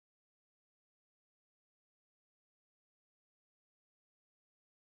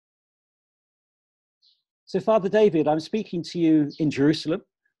So Father David, I'm speaking to you in Jerusalem.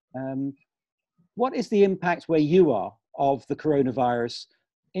 What is the impact where you are of the coronavirus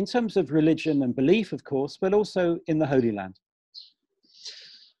in terms of religion and belief, of course, but also in the Holy Land?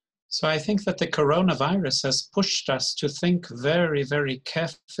 So I think that the coronavirus has pushed us to think very, very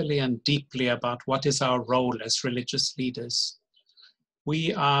carefully and deeply about what is our role as religious leaders.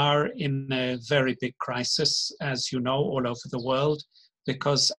 We are in a very big crisis, as you know, all over the world,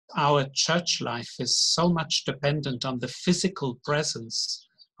 because our church life is so much dependent on the physical presence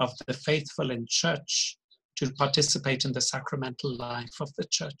of the faithful in church to participate in the sacramental life of the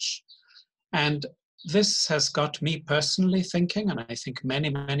church. And this has got me personally thinking, and I think many,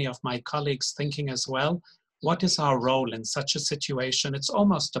 many of my colleagues thinking as well, what is our role in such a situation? It's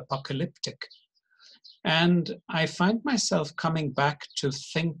almost apocalyptic. And I find myself coming back to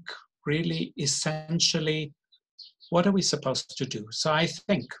think really essentially, what are we supposed to do? So I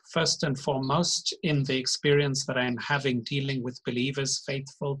think, first and foremost, in the experience that I'm having dealing with believers,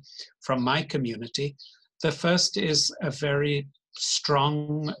 faithful from my community, the first is a very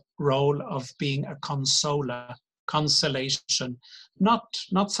strong role of being a consoler, consolation, not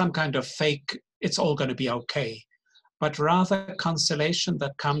some kind of fake, it's all going to be okay, but rather consolation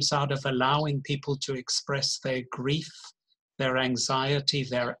that comes out of allowing people to express their grief, their anxiety,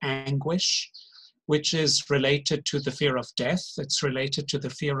 their anguish, which is related to the fear of death. It's related to the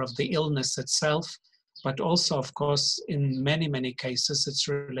fear of the illness itself, but also, of course, in many, many cases, it's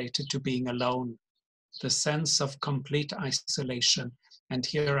related to being alone, the sense of complete isolation. And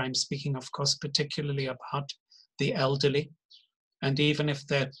here I'm speaking, of course, particularly about the elderly. And even if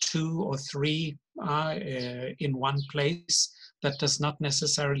there are 2 or 3 in one place, that does not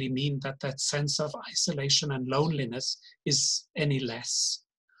necessarily mean that that sense of isolation and loneliness is any less.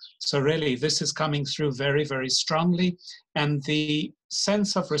 So really, this is coming through very, very strongly. And the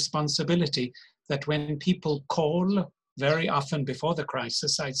sense of responsibility that when people call, very often before the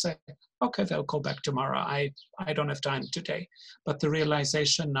crisis, I'd say, okay, they'll call back tomorrow. I don't have time today. But the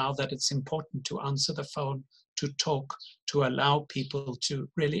realization now that it's important to answer the phone, to talk, to allow people to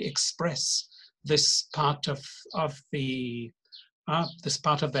really express this part of this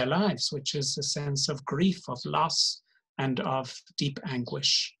part of their lives, which is a sense of grief, of loss, and of deep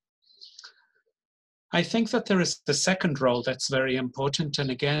anguish. I think that there is the second role that's very important, and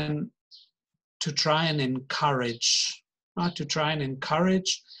again, to try and encourage,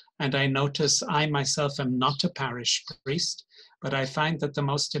 and I notice I myself am not a parish priest, but I find that the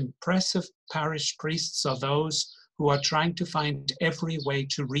most impressive parish priests are those who are trying to find every way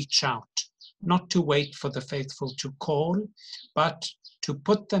to reach out, not to wait for the faithful to call, but to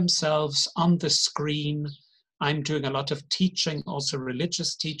put themselves on the screen. I'm doing a lot of teaching, also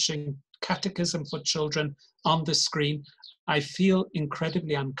religious teaching, catechism for children on the screen. I feel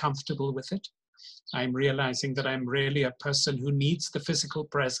incredibly uncomfortable with it. I'm realizing that I'm really a person who needs the physical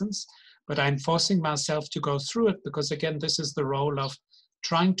presence, but I'm forcing myself to go through it because, again, this is the role of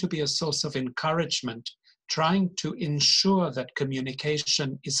trying to be a source of encouragement, trying to ensure that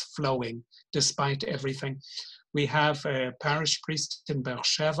communication is flowing despite everything. We have a parish priest in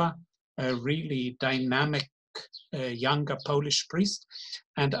Beersheba, a really dynamic younger Polish priest,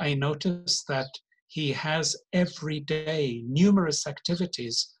 and I noticed that he has every day numerous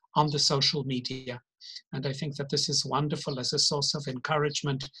activities on the social media. And I think that this is wonderful as a source of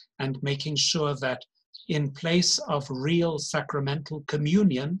encouragement and making sure that in place of real sacramental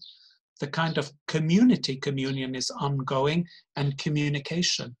communion, the kind of community communion is ongoing and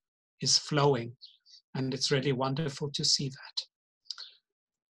communication is flowing. And it's really wonderful to see that.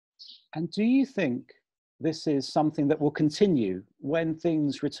 And do you think this is something that will continue when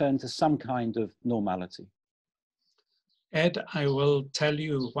things return to some kind of normality? Ed, I will tell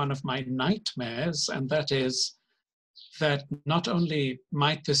you one of my nightmares, and that is that not only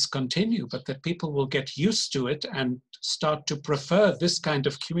might this continue, but that people will get used to it and start to prefer this kind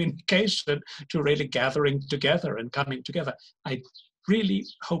of communication to really gathering together and coming together. I really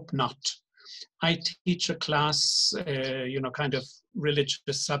hope not. I teach a class, kind of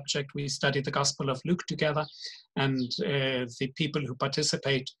religious subject. We study the Gospel of Luke together, and the people who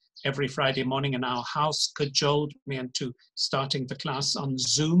participate every Friday morning in our house cajoled me into starting the class on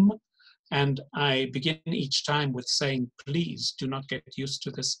Zoom. And I begin each time with saying, please do not get used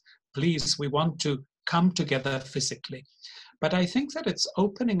to this. Please, we want to come together physically. But I think that it's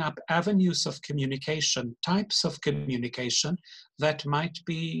opening up avenues of communication, types of communication that might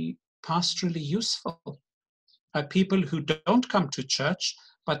be pastorally useful. People who don't come to church,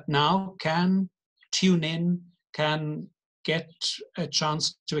 but now can tune in, can get a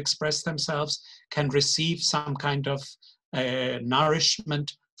chance to express themselves, can receive some kind of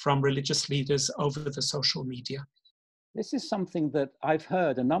nourishment from religious leaders over the social media. This is something that I've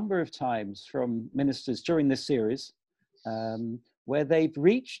heard a number of times from ministers during this series, where they've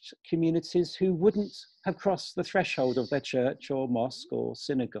reached communities who wouldn't have crossed the threshold of their church or mosque or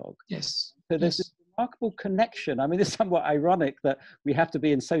synagogue. Yes. So there's this remarkable connection. I mean, it's somewhat ironic that we have to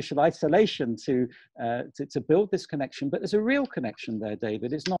be in social isolation to build this connection, but there's a real connection there,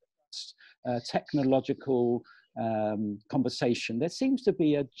 David. It's not just technological conversation. There seems to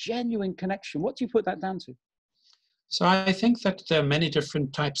be a genuine connection. What do you put that down to? So I think that there are many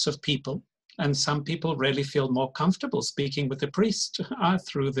different types of people, and some people really feel more comfortable speaking with the priest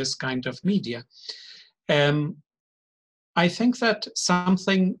through this kind of media. I think that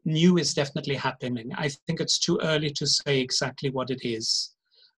something new is definitely happening. I think it's too early to say exactly what it is.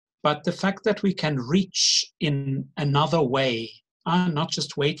 But the fact that we can reach in another way, not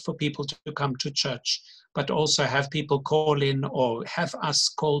just wait for people to come to church, but also have people call in or have us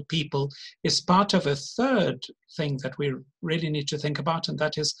call people, is part of a third thing that we really need to think about, and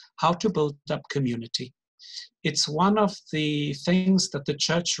that is how to build up community. It's one of the things that the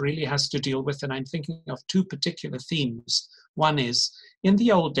church really has to deal with, and I'm thinking of two particular themes. One is, in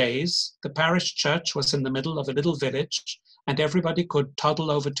the old days, the parish church was in the middle of a little village, and everybody could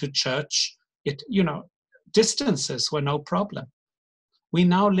toddle over to church. Distances were no problem. We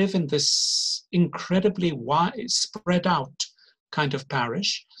now live in this incredibly wide, spread out kind of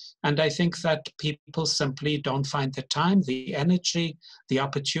parish. And I think that people simply don't find the time, the energy, the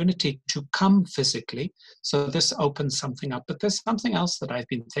opportunity to come physically. So this opens something up. But there's something else that I've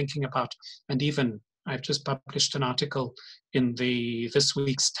been thinking about. And even I've just published an article in this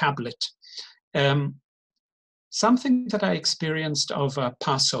week's tablet. Something that I experienced over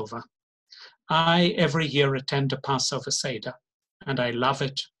Passover. I every year attend a Passover Seder. And I love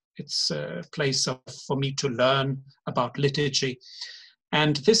it. It's a place for me to learn about liturgy.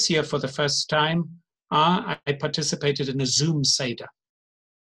 And this year, for the first time, I participated in a Zoom Seder.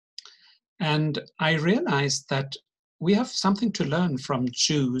 And I realized that we have something to learn from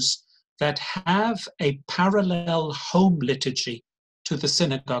Jews that have a parallel home liturgy to the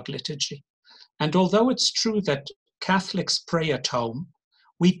synagogue liturgy. And although it's true that Catholics pray at home,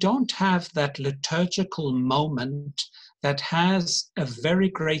 we don't have that liturgical moment that has a very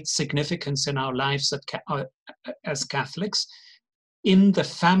great significance in our lives as Catholics, in the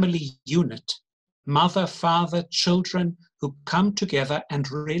family unit, mother, father, children who come together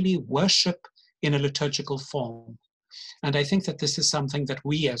and really worship in a liturgical form. And I think that this is something that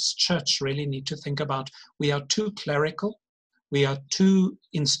we as church really need to think about. We are too clerical, we are too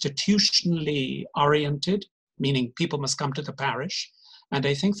institutionally oriented, meaning people must come to the parish. And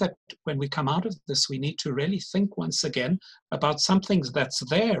I think that when we come out of this, we need to really think once again about something that's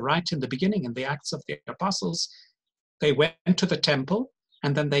there right in the beginning in the Acts of the Apostles. They went to the temple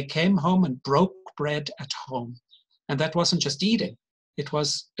and then they came home and broke bread at home. And that wasn't just eating. It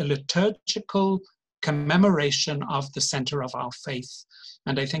was a liturgical commemoration of the center of our faith.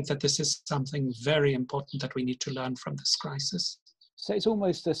 And I think that this is something very important that we need to learn from this crisis. So it's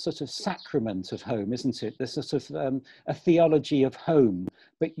almost a sort of sacrament of home, isn't it? There's a sort of a theology of home.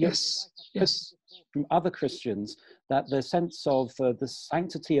 But yes. From other Christians, that the sense of the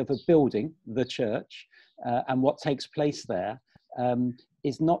sanctity of a building, the church, and what takes place there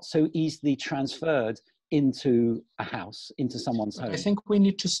is not so easily transferred into a house, into someone's home. I think we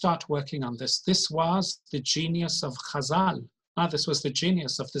need to start working on this. This was the genius of Chazal. This was the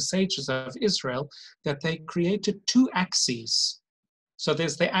genius of the sages of Israel, that they created two axes. So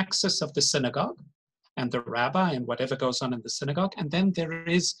there's the axis of the synagogue and the rabbi and whatever goes on in the synagogue. And then there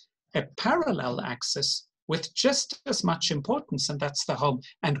is a parallel axis with just as much importance, and that's the home.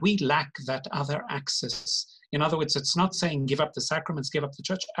 And we lack that other axis. In other words, it's not saying give up the sacraments, give up the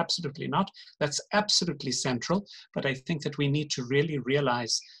church. Absolutely not. That's absolutely central. But I think that we need to really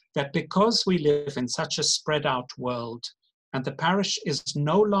realize that because we live in such a spread out world, and the parish is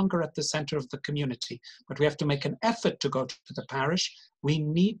no longer at the center of the community, but we have to make an effort to go to the parish. We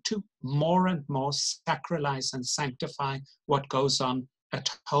need to more and more sacralize and sanctify what goes on at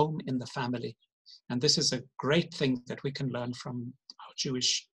home in the family. And this is a great thing that we can learn from our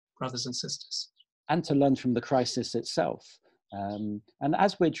Jewish brothers and sisters. And to learn from the crisis itself. And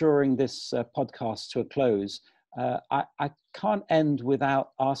as we're drawing this podcast to a close, I can't end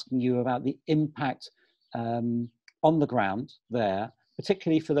without asking you about the impact on the ground there,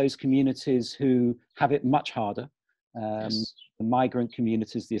 particularly for those communities who have it much harder. Yes. The migrant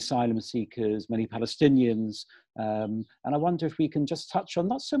communities, the asylum seekers, many Palestinians. And I wonder if we can just touch on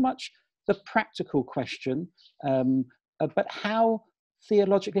not so much the practical question, but how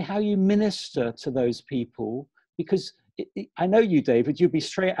theologically, how you minister to those people, because I know you, David, you'd be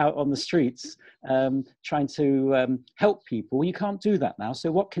straight out on the streets trying to help people. You can't do that now.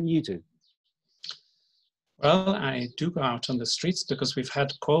 So what can you do? Well, I do go out on the streets because we've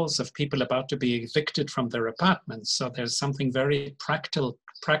had calls of people about to be evicted from their apartments. So there's something very practical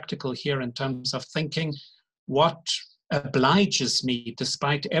here in terms of thinking what obliges me,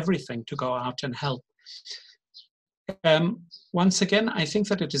 despite everything, to go out and help. Once again, I think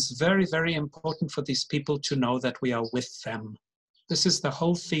that it is very, very important for these people to know that we are with them. This is the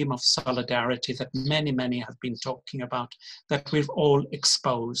whole theme of solidarity that many, many have been talking about, that we've all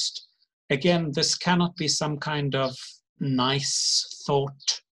exposed. Again, this cannot be some kind of nice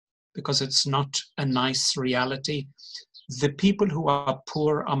thought, because it's not a nice reality. The people who are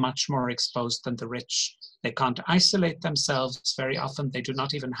poor are much more exposed than the rich. They can't isolate themselves very often. They do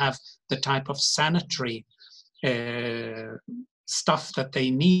not even have the type of sanitary stuff that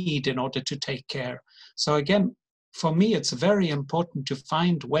they need in order to take care. So again, for me, it's very important to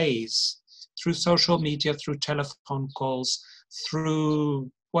find ways through social media, through telephone calls,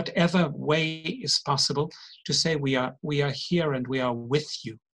 through whatever way is possible, to say we are here and we are with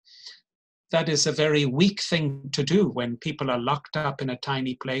you. That is a very weak thing to do when people are locked up in a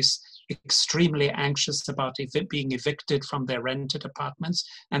tiny place, extremely anxious about being evicted from their rented apartments,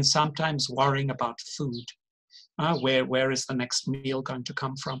 and sometimes worrying about food. Where is the next meal going to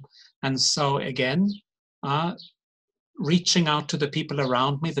come from? And so again, reaching out to the people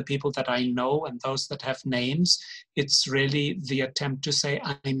around me, the people that I know and those that have names, it's really the attempt to say,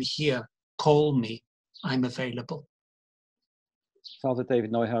 I'm here, call me, I'm available. Father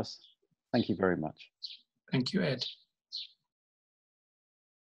David Neuhaus, thank you very much. Thank you, Ed.